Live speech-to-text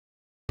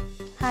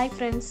Hi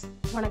friends,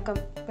 வணக்கம்.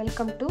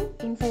 Welcome to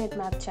Infinite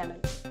Math Channel.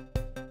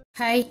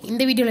 Hi,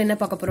 இந்த வீடியோல என்ன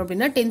பார்க்க போறோம்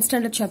அப்படினா 10th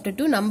Standard Chapter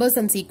 2 Numbers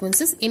and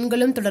Sequences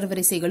எண்களும்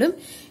தொடர்வரிசைகளும்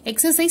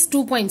Exercise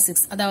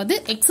 2.6 அதாவது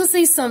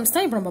Exercise Sums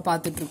தான் இப்போ நம்ம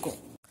பார்த்துட்டு இருக்கோம்.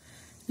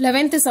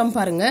 11th sum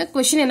பாருங்க.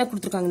 Question என்ன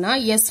கொடுத்திருக்காங்கன்னா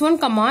S1,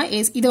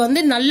 S இது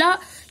வந்து நல்லா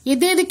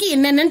எதுக்கு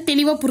என்னன்னு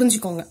தெளிவா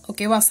புரிஞ்சுக்கோங்க.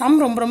 ஓகேவா?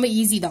 சம் ரொம்ப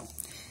ஈஸி தான்.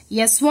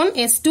 S1,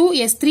 S2,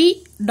 S3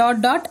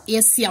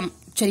 Sm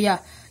சரியா?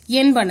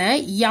 என்பன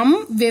m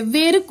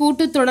வெவ்வேறு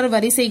கூட்டுத்தொடர்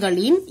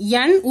வரிசைகளின்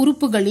n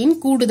உறுப்புகளின்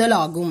கூடுதல்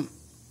ஆகும்.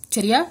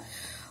 சரியா?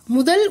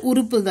 முதல்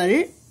உறுப்புகள்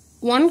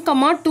 1,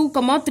 2,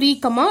 3,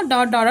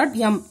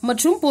 m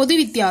மற்றும் பொது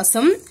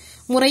வித்தியாசம்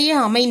முறையே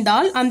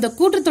அமைந்தால் அந்த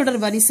கூட்டுத்தொடர்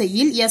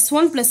வரிசையில்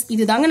S1 plus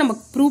இதுதாங்க நம்ம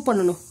ப்ரூவ்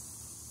பண்ணணும்.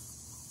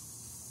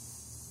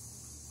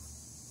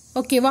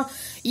 ஓகேவா?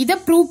 இத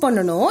ப்ரூவ்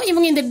பண்ணணும்.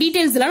 இவங்க இந்த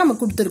டீடைல்ஸ் எல்லாம் நம்ம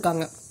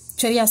கொடுத்திருக்காங்க.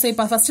 சரியா? சோ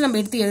இப்போ ஃபர்ஸ்ட்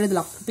நம்ம எடுத்து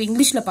எழுதலாம். இப்போ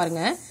இங்கிலீஷ்ல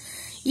பாருங்க.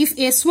 If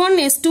S1,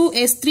 S2,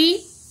 S3,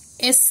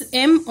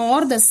 Sm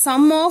are the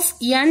sum of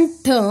n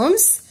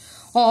terms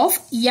of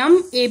m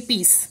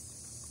APs.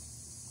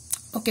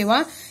 ஓகேவா?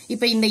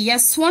 இப்போ இந்த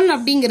S1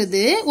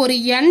 அப்படிங்கிறது ஒரு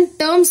n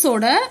terms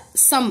ஓட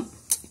sum.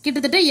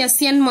 கிட்டத்தட்ட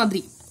Sn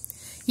மாதிரி.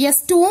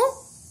 S2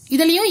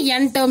 இதுலயும்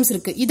n terms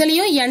இருக்கு.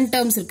 இதுலயும் n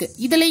terms இருக்கு.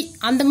 இதுல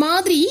அந்த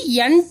மாதிரி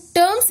n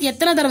terms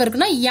எத்தனை தடவை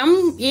இருக்குன்னா m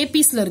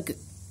APsல இருக்கு.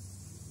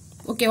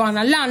 ஓகேவா?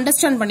 நல்லா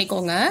அண்டர்ஸ்டாண்ட்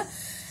பண்ணிக்கோங்க.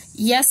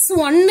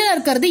 S1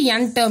 இருக்கிறது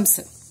n terms,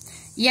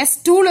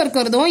 S2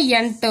 இருக்கிறதும்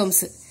n terms,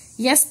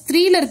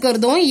 S3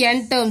 இருக்கிறதும் n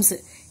terms,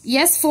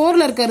 S4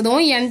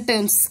 இருக்கிறதும் n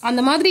terms,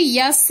 அந்த மாதிரி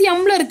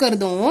Sm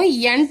இருக்கிறதும்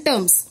n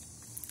terms.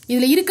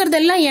 இதுல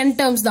இருக்கிறதெல்லாம் n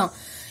terms தான்.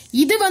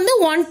 இது வந்து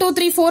 1, 2,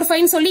 3, 4,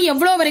 5 சொல்லி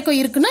எவ்வளவு வரைக்கும்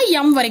இருக்குன்னா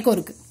m வரைக்கும்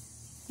இருக்கு.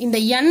 இந்த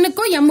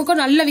n-க்கும்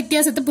m-க்கும் நல்ல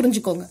வித்தியாசத்தை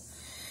புரிஞ்சுக்கோங்க.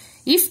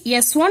 If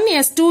S1,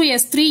 S2,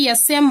 S3,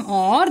 Sm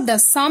are the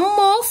sum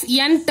of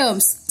n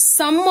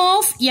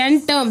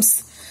terms,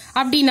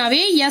 அப்படினாவே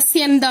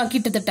Sn தான்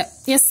கிட்டத்தட்ட.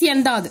 Sn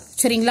தான் அது.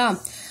 சரிங்களா?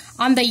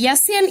 அந்த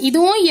Sn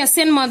இதுவும்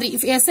Sn மாதிரி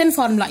Sn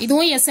ஃபார்முலா,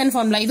 இதுவும் Sn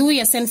ஃபார்முலா, இதுவும்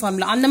Sn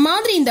ஃபார்முலா. அந்த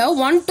மாதிரி இந்த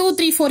 1, 2,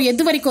 3, 4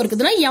 எது வரைக்கும்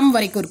இருக்குதுன்னா m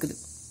வரைக்கும் இருக்குது.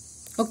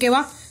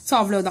 ஓகேவா? சோ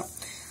அவ்வளவுதான்.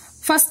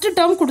 ஃபர்ஸ்ட்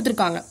டேர்ம்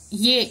கொடுத்திருக்காங்க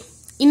a.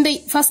 இந்த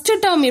ஃபர்ஸ்ட்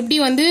டேர்ம் எப்படி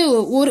வந்து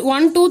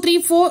 1, 2,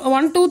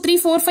 3,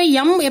 4, 5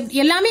 m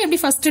எல்லாமே எப்படி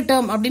ஃபர்ஸ்ட்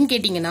டேர்ம் அப்படின்னு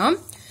கேட்டீங்கன்னா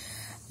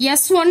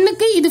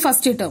S1க்கு இது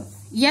ஃபர்ஸ்ட் டேர்ம்,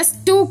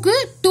 S2க்கு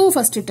 2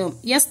 ஃபர்ஸ்ட் டேர்ம்,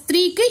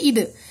 S3க்கு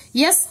இது,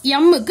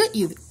 Smக்கு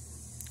இது.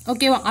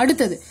 ஓகேவா?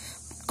 அடுத்தது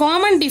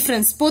காமன்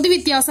டிஃபரன்ஸ் பொது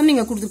வித்தியாசம்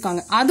நீங்க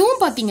கொடுத்திருக்காங்க. அதுவும்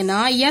பாத்தீங்கன்னா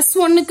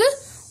S1க்கு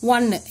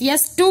 1,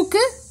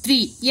 S2க்கு 3,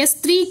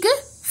 S3க்கு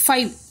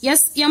 5,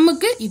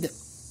 Smக்கு இது.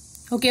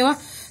 ஓகேவா?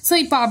 சோ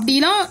இப்போ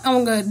அப்படினா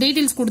அவங்க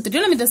டீடைல்ஸ்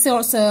கொடுத்துட்டு நம்ம இத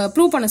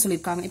ப்ரூவ் பண்ண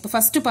சொல்லிருக்காங்க. இப்போ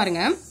ஃபர்ஸ்ட்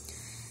பாருங்க.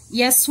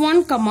 S1,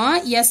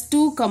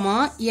 S2,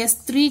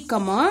 S3,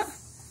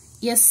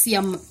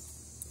 Sm.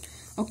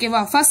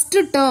 ஓகேவா? First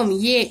term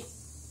a.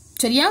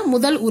 சரியா?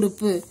 முதல்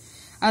உறுப்பு.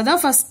 அதான்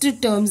ஃபர்ஸ்ட்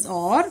டேர்ம்ஸ்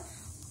ஆர்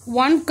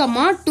 1,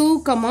 2,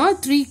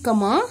 3,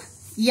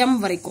 m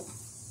வரைக்கும்.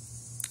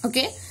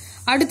 ஓகே?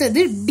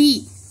 அடுத்தது d.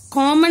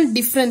 காமன்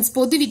டிஃபரன்ஸ்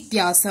பொது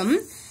வித்தியாசம்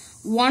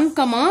 1,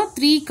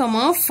 3,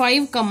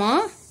 5,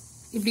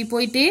 இப்படி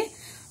போயிட்டு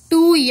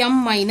 2m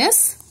minus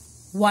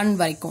 1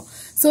 வரைக்கும்.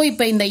 சோ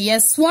இப்போ இந்த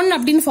S1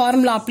 அப்படின்னு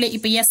ஃபார்முலா அப்ளை,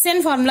 இப்போ Sn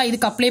ஃபார்முலா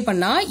இதுக்கு அப்ளை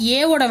பண்ணா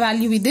a ஓட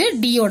வேல்யூ இது,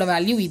 d ஓட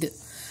வேல்யூ இது.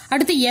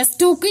 அடுத்து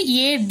S2க்கு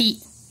AD,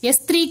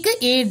 S3க்கு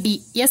AD,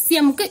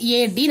 Smக்கு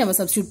AD நம்ம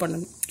சப்ஸ்டிட்யூட்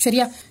பண்ணணும்.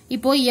 சரியா?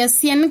 இப்போ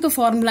Snக்கு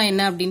ஃபார்முலா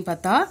என்ன அப்படின்னு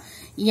பார்த்தா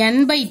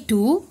n/2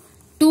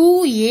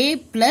 2a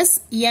plus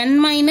n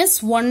minus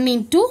 1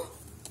 into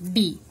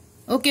d.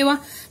 ஓகேவா?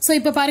 சோ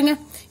இப்போ பாருங்க.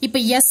 இப்போ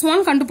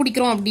S1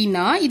 கண்டுபிடிக்கிறோம்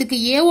அப்படின்னா இதுக்கு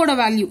a ஓட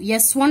வேல்யூ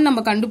S1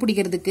 நம்ம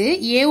கண்டுபிடிக்கிறதுக்கு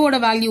a ஓட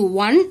வேல்யூ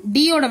 1,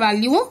 d ஓட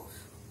வேல்யூ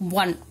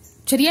 1.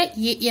 சரியா?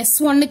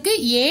 S1க்கு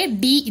a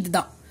d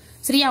இதுதான்.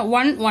 சரியா?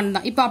 1, 1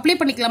 தான். இப்போ அப்ளை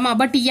பண்ணிக்கலாமா?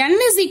 But n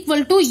is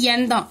equal to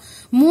n தான்.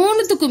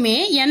 மூணுத்துக்குமே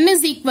n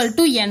is equal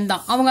to n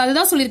தான். அவங்க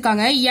அதுதான்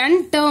சொல்லிருக்காங்க n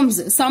terms,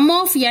 sum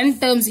of n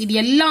terms. இது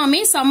எல்லாமே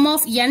sum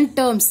of n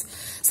terms.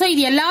 So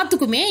இது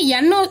எல்லாத்துக்குமே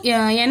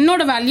n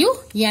ஓட வேல்யூ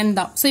n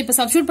தான். சோ இப்போ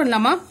சப்ஸ்டிட்யூட்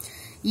பண்ணலாமா?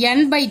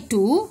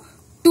 n/2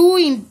 2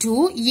 into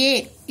a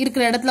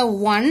இருக்கிற இடத்துல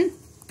 1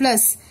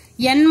 plus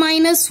n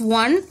minus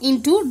 1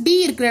 into d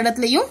இருக்கிற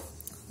இடத்துலயும்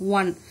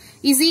 1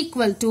 is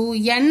equal to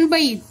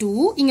n/2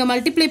 இங்க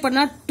மல்டிப்ளை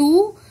பண்ணா 2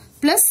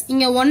 plus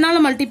இங்க 1 ஆல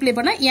மல்டிப்ளை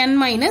பண்ணா n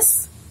minus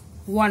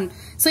 1.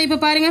 சோ இப்ப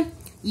பாருங்க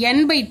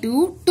n/2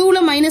 2ல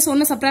minus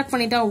 1 சப்ட்ராக்ட்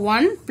பண்ணிட்டா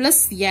 1 plus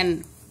n.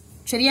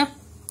 சரியா?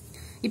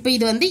 இப்ப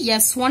இது வந்து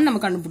S1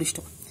 நம்ம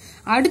கண்டுபிடிச்சிட்டோம்.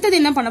 அடுத்தது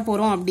என்ன பண்ண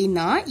போறோம்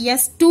அப்படின்னா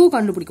S2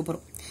 கண்டுபிடிக்க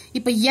போறோம்.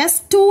 இப்ப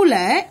S2ல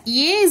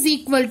a is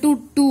equal to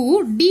 2,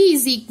 d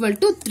is equal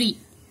to 3.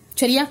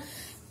 சரியா?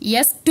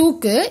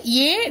 S2க்கு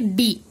a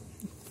d.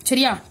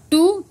 சரியா?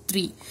 2,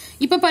 3.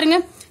 இப்ப பாருங்க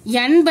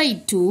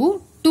n/2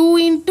 2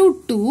 into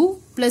 2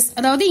 plus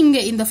அதாவது இங்க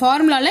இந்த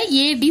ஃபார்முலால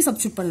AD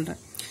சப்ஸ்டிட்யூட் பண்றேன்.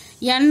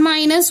 n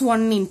minus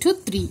 1 into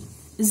 3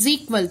 is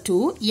equal to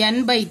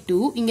n/2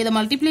 இங்க இத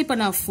மல்டிப்ளை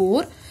பண்ணா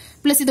 4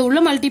 plus இத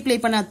உள்ள மல்டிப்ளை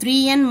பண்ணா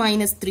 3n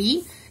minus 3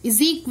 is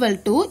equal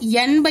to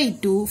n by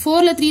 2.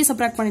 4ல 3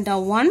 subtract பண்ணிட்டா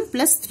 1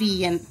 plus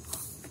 3n.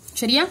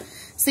 சரியா?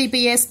 So இப்ப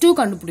S2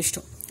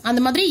 கண்டுபிடிச்சிட்டோம். அந்த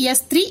மாதிரி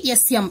S3,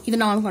 SM இது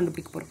நானும்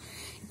கண்டுபிடிக்க போறோம்.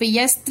 இப்ப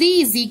S3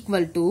 is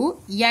equal to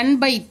n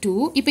by 2.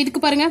 இப்ப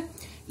இதுக்கு பாருங்க.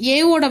 A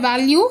ஓட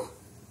வேல்யூ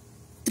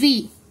 3.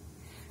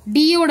 D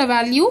ஓட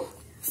வேல்யூ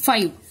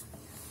 5.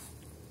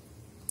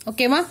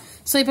 ஓகேவா?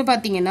 So இப்ப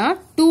பாத்தீங்கன்னா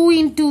 2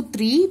 into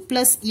 3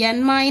 plus n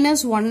minus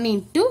 1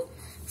 into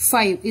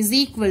 5 is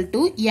equal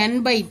to n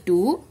by 2.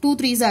 2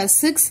 3s are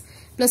 6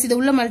 plus இது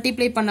உள்ள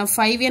multiply பண்ண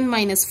 5n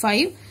minus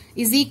 5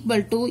 is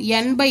equal to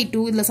n by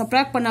 2. இதுல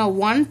subtract பண்ண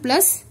 1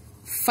 plus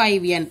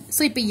 5n.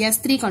 So இப்ப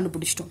S3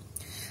 கண்டுபிடிச்சிட்டோம்.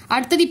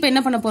 அடுத்தது இப்ப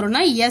என்ன பண்ண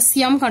போறோம்னா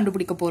SM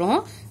கண்டுபிடிக்க போறோம்.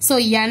 So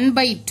n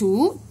by 2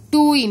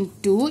 2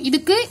 into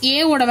இதுக்கு A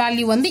ஓட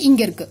வேல்யூ வந்து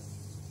இங்க இருக்கு.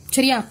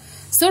 சரியா?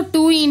 So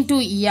 2 into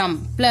m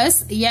plus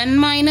n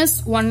minus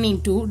 1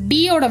 into D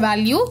ஓட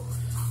value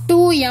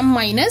 2m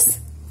minus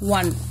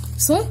 1.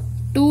 So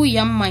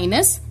 2m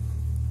minus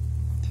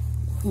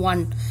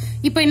 1.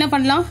 இப்ப என்ன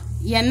பண்ணலாம்?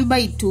 n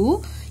by 2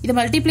 இத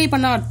மல்டிப்ளை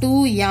பண்ணா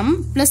 2m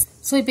plus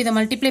so இப்ப இத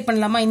மல்டிப்ளை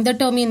பண்ணலாமா? இந்த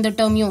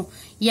டேர்மையும்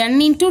n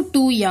into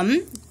 2m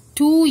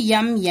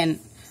 2mn.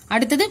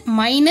 அடுத்தது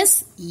minus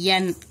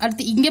n.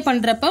 அடுத்து இங்க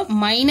பண்றப்ப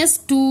minus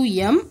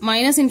 2m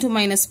minus into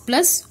minus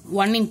plus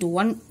 1 into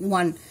 1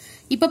 1.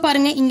 இப்ப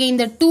பாருங்க இங்க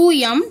இந்த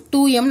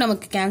 2m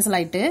நமக்கு கேன்சல்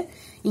ஆயிட்டு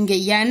இங்க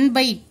n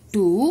by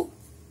 2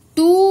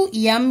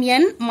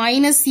 2mn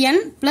minus n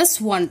plus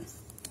 1.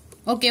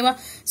 ஓகேவா?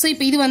 சோ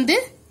இப்ப இது வந்து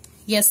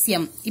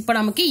SM. இப்ப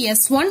நமக்கு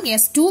S1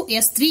 S2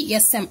 S3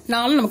 SM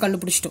நாலும் நம்ம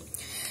கண்டுபிடிச்சிட்டோம்.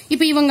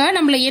 இப்ப இவங்க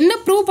நம்மள என்ன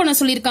ப்ரூவ் பண்ண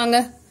சொல்லிருக்காங்க?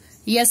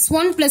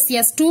 S1 plus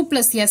S2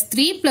 plus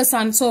S3 plus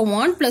and so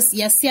on plus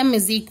SM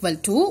is equal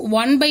to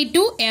 1 by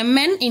 2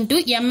 mn into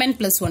mn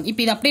plus 1. இப்ப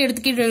இது அப்படியே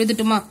எடுத்துக்கிட்டு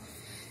எழுதிட்டுமா?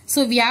 So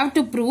we have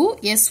to prove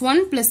S1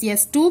 plus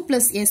S2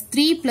 plus S3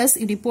 plus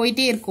இப்படி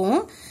போயிட்டே இருக்கும்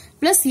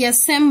plus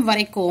SM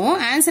வரைக்கும்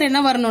answer என்ன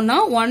வரணும்னா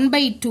 1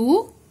 by 2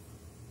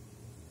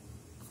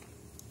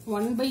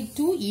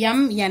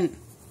 mn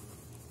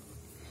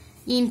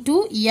into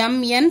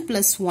mn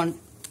plus 1.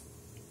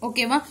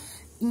 ஓகேவா?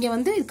 இங்க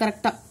வந்து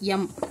கரெக்டா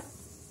m.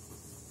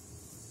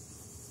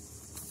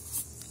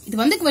 இது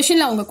வந்து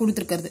क्वेश्चनல அவங்க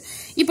கொடுத்திருக்கிறது.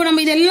 இப்போ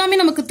நம்ம இது எல்லாமே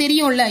நமக்கு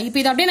தெரியும்ல. இப்போ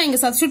இத அப்படியே நான் இங்க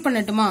சப்ஸ்டிட்யூட்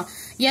பண்ணட்டுமா?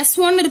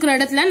 S1 இருக்கிற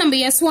இடத்துல நம்ம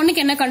S1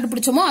 க்கு என்ன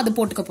கண்டுபிடிச்சோமோ அது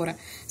போட்டுக்க போறேன்.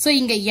 சோ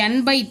இங்க n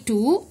by 2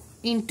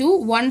 into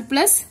 1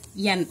 plus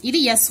n. இது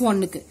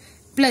S1 க்கு.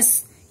 plus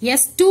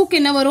S2 க்கு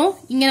என்ன வரும்?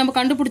 இங்க நம்ம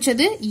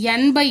கண்டுபிடிச்சது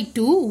n by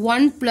 2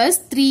 1 plus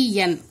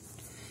 3n.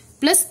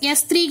 plus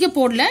S3 க்கு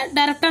போடல.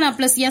 டைரக்டா நான்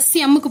plus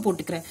SM க்கு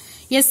போட்டுக்கிறேன்.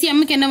 SM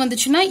க்கு என்ன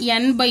வந்துச்சுன்னா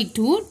n by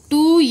 2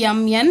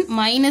 2mn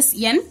minus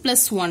n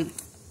plus 1.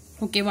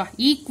 ஓகேவா?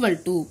 equal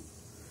to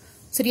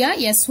சரியா?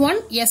 S1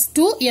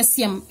 S2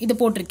 SM இது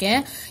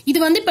போட்டிருக்கேன். இது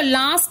வந்து இப்ப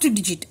லாஸ்ட்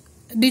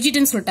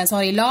டிஜிட்னு சொல்லிட்டேன்.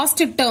 Sorry,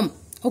 last term.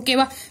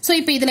 ஓகேவா? சோ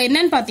இப்போ இதுல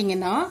என்னன்னு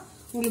பாத்தீங்கன்னா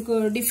உங்களுக்கு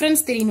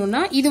டிஃபரன்ஸ்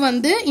தெரியணும்னா இது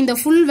வந்து இந்த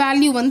ஃபுல்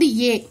வேல்யூ வந்து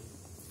A.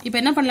 இப்போ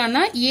என்ன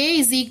பண்ணலாம்னா A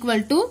is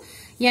equal to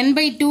n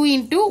by 2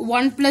 into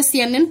 1 plus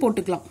n ன்னு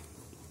போட்டுக்கலாம்.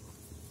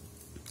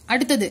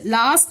 அடுத்தது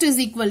last is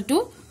equal to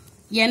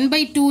n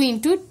by 2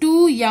 into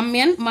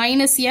 2mn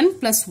minus n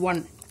plus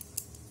 1.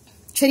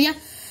 சரியா?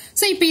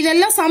 சோ இப்போ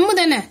இதெல்லாம் சம்மு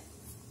தானே,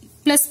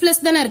 பிளஸ்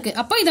பிளஸ் தானே இருக்கு.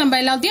 அப்போ இதை நம்ம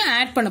எல்லாத்தையும்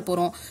ஆட் பண்ண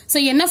போறோம். சோ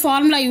என்ன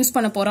ஃபார்முலா யூஸ்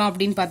பண்ண போறோம்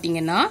அப்படின்னு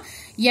பாத்தீங்கன்னா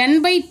n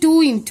by 2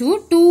 into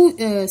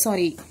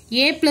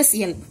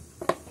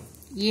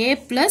a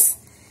plus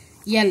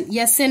l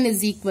sn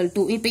is equal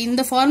to இப்போ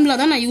இந்த ஃபார்முலா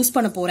தான் நான் யூஸ்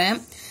பண்ண போறேன்.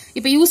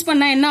 இப்போ யூஸ்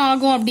பண்ணா என்ன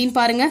ஆகும் அப்படின்னு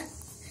பாருங்க.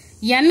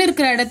 n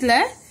இருக்கிற இடத்துல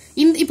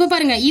இப்ப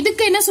பாருங்க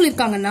இதுக்கு என்ன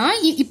சொல்லிருக்காங்கன்னா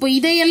இப்போ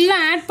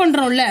இதையெல்லாம் ஆட்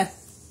பண்றோம்ல,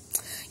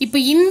 இப்போ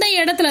இந்த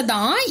இடத்துல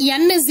தான்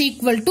n is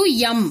equal to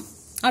m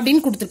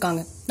அப்படின்னு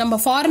கொடுத்திருக்காங்க. நம்ம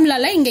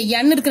ஃபார்முலால இங்க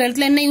n இருக்கிற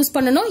இடத்துல என்ன யூஸ்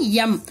பண்ணணும்?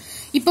 m.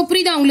 இப்ப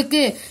புரியுதா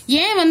உங்களுக்கு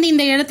ஏன் வந்து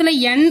இந்த இடத்துல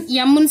n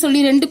m ன்னு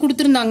சொல்லி ரெண்டு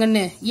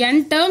கொடுத்திருந்தாங்கன்னு? n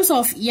terms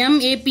of m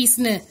ap's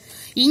ன்னு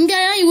இங்க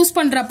யூஸ்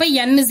பண்றப்ப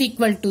n is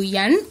equal to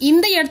n,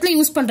 இந்த இடத்துல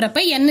யூஸ் பண்றப்ப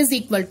n is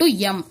equal to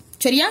m.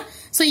 சரியா?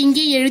 சோ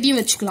இங்கே எழுதியும்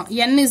வச்சுக்கலாம்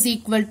n is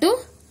equal to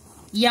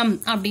m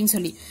அப்படின்னு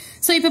சொல்லி.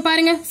 சோ இப்ப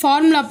பாருங்க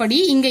ஃபார்முலா படி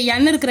இங்க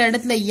n இருக்கிற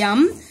இடத்துல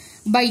m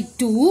by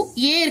 2,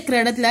 a இருக்கிற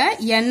இடத்துல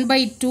n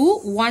by 2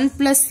 1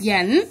 plus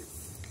n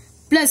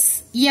plus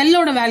l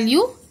ஓட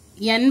value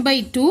n by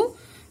 2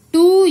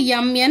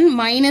 2mn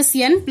minus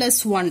n plus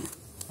 1.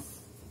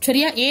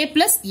 சரியா? a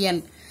plus l.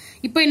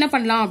 இப்போ என்ன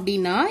பண்ணலாம்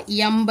அப்படின்னா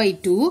m by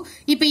 2.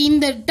 இப்போ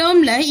இந்த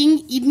டேர்ம்ல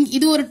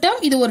இது ஒரு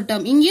டேர்ம் இது ஒரு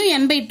டேர்ம், இங்கேயும்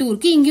n by 2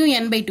 இருக்கு, இங்கேயும்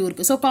n by 2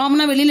 இருக்கு. சோ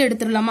காமனா வெளியில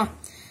எடுத்துடலாமா?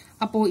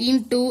 அப்போ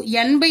into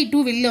n by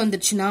 2 வெளியில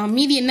வந்துருச்சுன்னா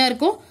மீதி என்ன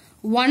இருக்கும்?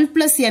 1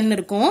 plus n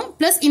இருக்கும்,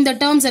 plus இந்த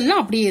டேர்ம்ஸ்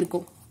எல்லாம் அப்படியே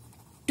இருக்கும்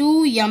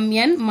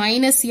 2mn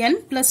minus n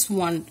plus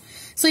 1.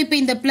 So இப்போ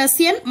இந்த plus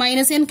n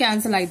minus n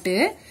cancel ஆயிட்டு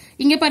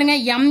இங்க பாருங்க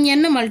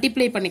mn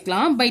மல்டிப்ளை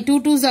பண்ணிக்கலாம். by 2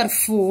 2s are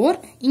 4.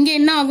 இங்க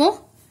என்ன ஆகும்?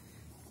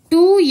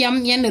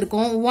 2mn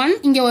இருக்கும், 1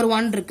 இங்க ஒரு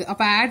 1 இருக்கு,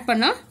 அப்ப ஆட்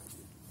பண்ணா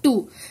 2.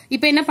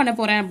 இப்போ என்ன பண்ண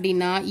போறேன்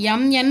அப்படின்னா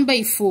mn by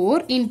 4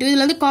 into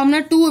இதுல இருந்து காமனா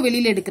 2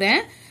 வெளியில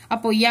எடுக்கிறேன்.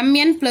 அப்போ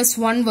mn plus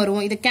 1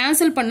 வரும். இதை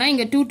கேன்சல் பண்ணா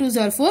இங்க 2 2s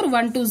are 4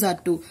 1 2s are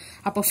 2.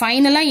 அப்ப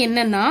ஃபைனலா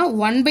என்னன்னா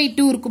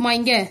 1/2 இருக்குமா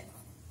இங்க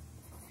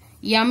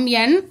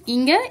mn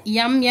இங்க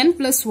mn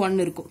plus 1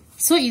 இருக்கும்.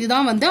 சோ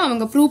இதுதான் வந்து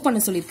அவங்க ப்ரூவ் பண்ண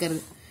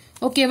சொல்லிருக்கிறது.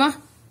 ஓகேவா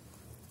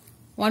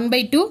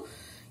 1/2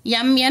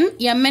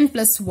 mn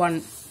plus 1.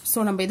 சோ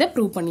நம்ம இதை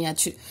ப்ரூவ்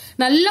பண்ணியாச்சு.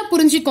 நல்லா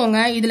புரிஞ்சுக்கோங்க.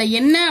 இதுல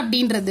என்ன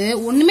அப்படின்றது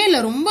ஒண்ணுமே இல்ல,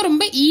 ரொம்ப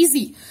ரொம்ப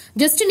ஈஸி.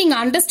 ஜஸ்ட் நீங்க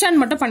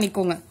அண்டர்ஸ்டாண்ட் மட்டும்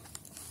பண்ணிக்கோங்க.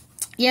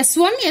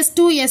 S1,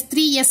 S2,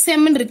 S3,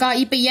 SM இருக்கா?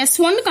 இப்ப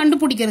S1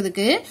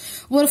 கண்டுபிடிக்கிறதுக்கு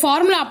ஒரு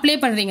ஃபார்முலா அப்ளை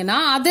பண்றீங்கன்னா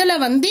அதுல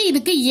வந்து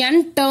இதுக்கு n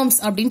டேர்ம்ஸ்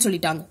அப்படின்னு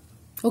சொல்லிட்டாங்க.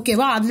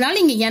 ஓகேவா? அதனால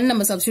இங்க n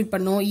நம்ம சப்ஸ்டிட்யூட்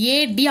பண்ணோம். A,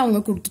 D அவங்க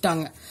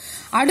கொடுத்துட்டாங்க.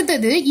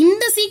 அடுத்தது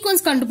இந்த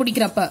சீக்வன்ஸ்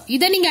கண்டுபிடிக்கிறப்ப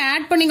இதை நீங்க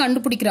ஆட் பண்ணி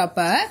கண்டுபிடிக்கிறப்ப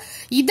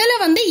இதுல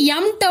வந்து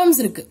m டேர்ம்ஸ்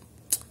இருக்கு.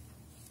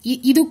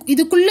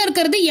 இதுக்குள்ள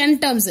இருக்கிறது n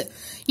டேர்ம்ஸ்,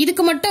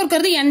 இதுக்கு மட்டும்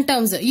இருக்கிறது n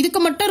டேர்ம்ஸ், இதுக்கு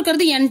மட்டும்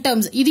இருக்கிறது n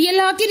டேர்ம்ஸ். இது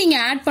எல்லாத்தையும் நீங்க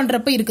ஆட்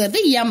பண்றப்ப இருக்கிறது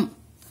m.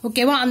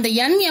 ஓகேவா? அந்த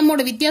n m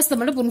ஓட வித்தியாசத்தை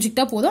மட்டும்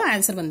புரிஞ்சுக்கிட்டா போதும்,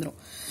 ஆன்சர் வந்துடும்.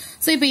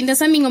 சோ இப்போ இந்த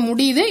சம் இங்க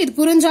முடியுது. இது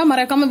புரிஞ்சா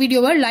மறக்காம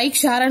வீடியோவை லைக்,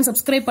 ஷேர் அண்ட்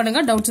சப்ஸ்கிரைப்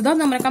பண்ணுங்க. டவுட்ஸ்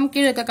தான் மறக்காம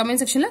கீழே இருக்க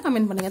கமெண்ட் செக்ஷன்ல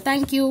கமெண்ட் பண்ணுங்க.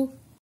 தேங்க்யூ.